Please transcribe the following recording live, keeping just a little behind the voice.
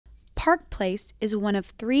Park Place is one of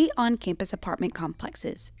 3 on-campus apartment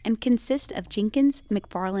complexes and consists of Jenkins,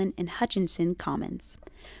 McFarland, and Hutcheson Commons.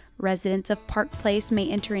 Residents of Park Place may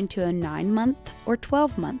enter into a 9-month or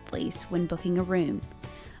 12-month lease when booking a room.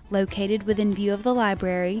 Located within view of the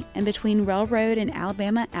library and between Railroad and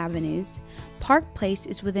Alabama Avenues, Park Place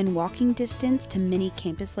is within walking distance to many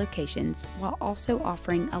campus locations while also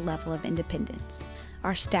offering a level of independence.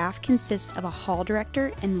 Our staff consists of a hall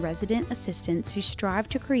director and resident assistants who strive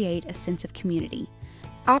to create a sense of community.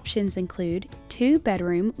 Options include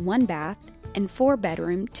 2-bedroom, 1-bath, and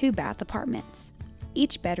 4-bedroom, 2-bath apartments.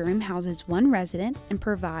 Each bedroom houses 1 resident and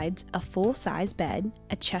provides a full-size bed,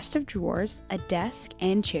 a chest of drawers, a desk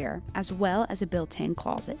and chair, as well as a built-in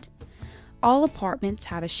closet. All apartments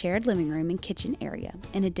have a shared living room and kitchen area,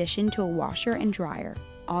 in addition to a washer and dryer.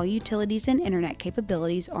 All utilities and internet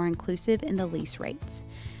capabilities are inclusive in the lease rates.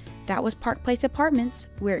 That was Park Place Apartments.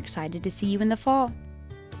 We're excited to see you in the fall.